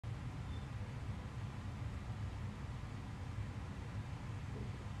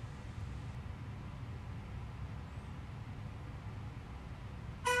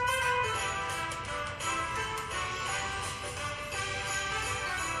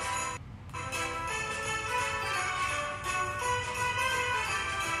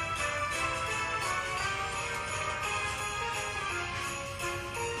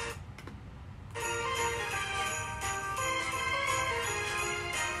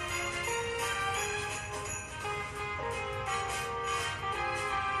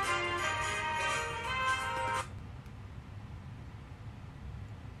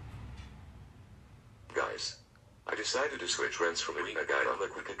decided to switch Rants from Arena Guide on the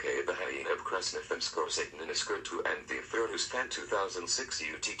Quick the Hyena of Kresnif and Score Satan in a skirt to and the Infernus Fan 2006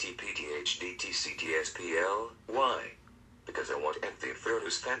 UTTP THDTC TSPL. Why? Because I want and the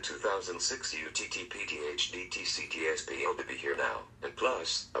Infernus Fan 2006 UTTP THDTC TSPL to be here now. And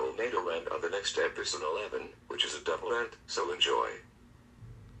plus, I will make a rant on the next episode 11, which is a double rant, so enjoy.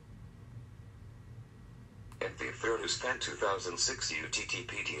 And the Infernus Fan 2006 UTTP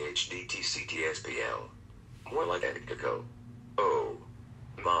THDTC TSPL. More like ATA2K6. Oh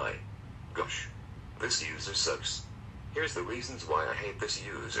my gosh. This user sucks. Here's the reasons why I hate this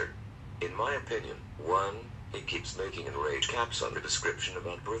user. In my opinion, 1. He keeps making enrage caps on the description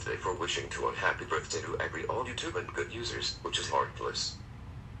about birthday for wishing to unhappy birthday to every all YouTube and good users, which is heartless.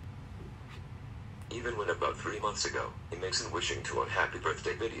 Even when about 3 months ago, he makes an wishing to unhappy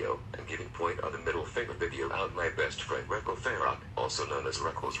birthday video, and giving point on the middle finger video out my best friend Rekl Farrock, also known as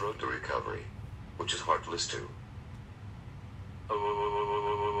Rekl's Road to Recovery, which is heartless too.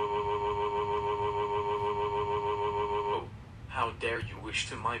 How dare you wish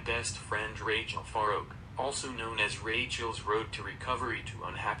to my best friend Rachel Farrock, also known as Rachel's Road to Recovery to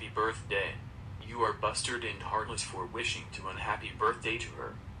unhappy birthday. You are bastard and heartless for wishing to unhappy birthday to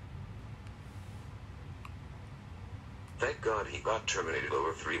her. Thank God he got terminated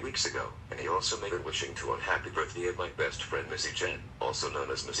over 3 weeks ago, and he also made a wishing to unhappy birthday of my best friend Missy Jen, also known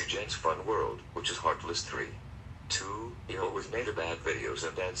as Missy Jen's Fun World, which is heartless 3. 2. He always made a bad videos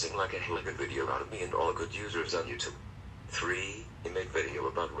and dancing like a hooligan video out of me and all good users on YouTube. 3. He made video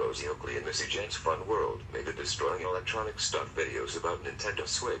about Rosie Oakley and Missy Jen's Fun World, made a destroying electronic stuff videos about Nintendo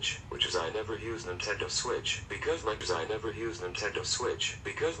Switch, which is I never use Nintendo Switch, because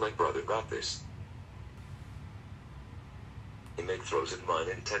my brother got this. He make throws at my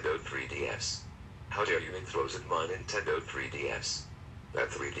Nintendo 3DS. How dare you make throws at my Nintendo 3DS? That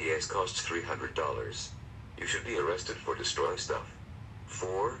 3DS costs $300. You should be arrested for destroying stuff.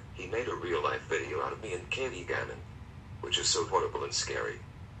 4. He made a real-life video out of me and Katie Gannon, which is so horrible and scary.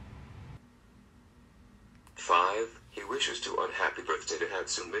 5. He wishes to unhappy birthday to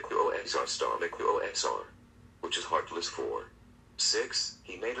Hatsune Miku OXR star Miku OXR, which is heartless 4. 6.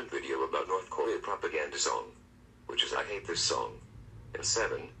 He made a video about North Korea propaganda song, which is I hate this song. And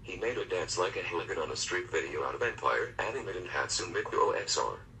 7. He made a dance like a hooligan on a street video out of Empire, Animate and Hatsune Miku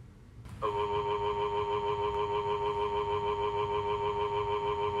OXR.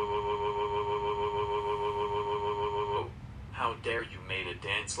 How dare you made a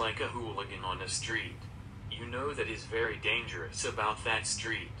dance like a hooligan on a street. You know that is very dangerous about that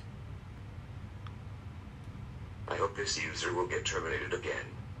street. I hope this user will get terminated again.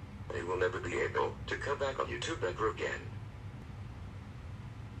 And he will never be able to come back on YouTube ever again.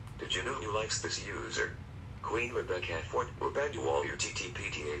 Did you know who likes this user? Queen Rebecca Fort will ban you all your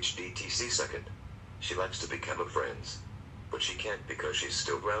TTP THDTC second. She likes to become a friends. But she can't because she's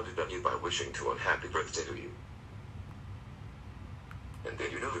still grounded on you by wishing to unhappy birthday to you. And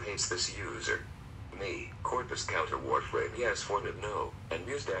then you know who hates this user? Me, Corpus Counter Warframe Yes Fornib No, and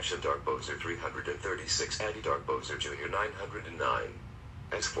Muse Dash and Dark Bowser 336 Andy Dark Bowser Jr. 909.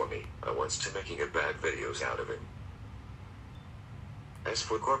 As for me, I wants to making a bad videos out of him. As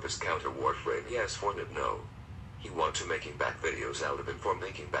for Corpus Counter Warframe Yes Fornib No, he want to making back videos out of him for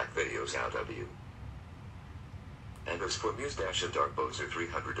making back videos out of you. And as for Muse Dash and Dark Bowser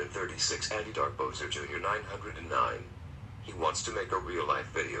 336 Andy Dark Bowser Jr. 909, he wants to make a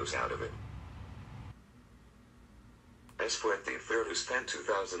real-life videos out of him. As for the Infernus Fan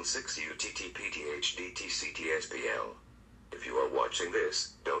 2006 UTTP THDTC TSPL, if you are watching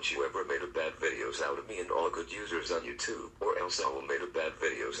this, don't you ever made a bad videos out of me and all good users on YouTube, or else I will make a bad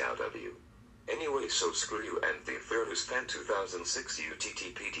videos out of you. Anyway, so screw you and the Infernus Fan 2006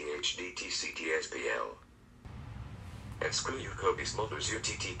 UTTP THDTC TSPL. And screw you Kobe Smulders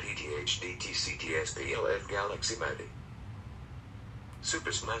UTTP THDTC TSPL F Galaxy Maddie.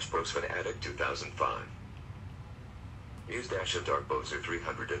 Super Smash Bros. Fanatic 2005. Muse Dash and Dark Bowser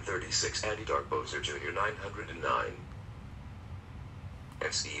 336 Andy Dark Bowser Jr. 909.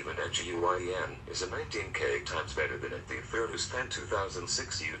 And Steven NGUIN is a 19k times better than at the Infernus Fan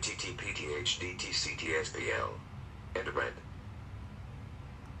 2006 UTTP THDTC TSPL. And a brand.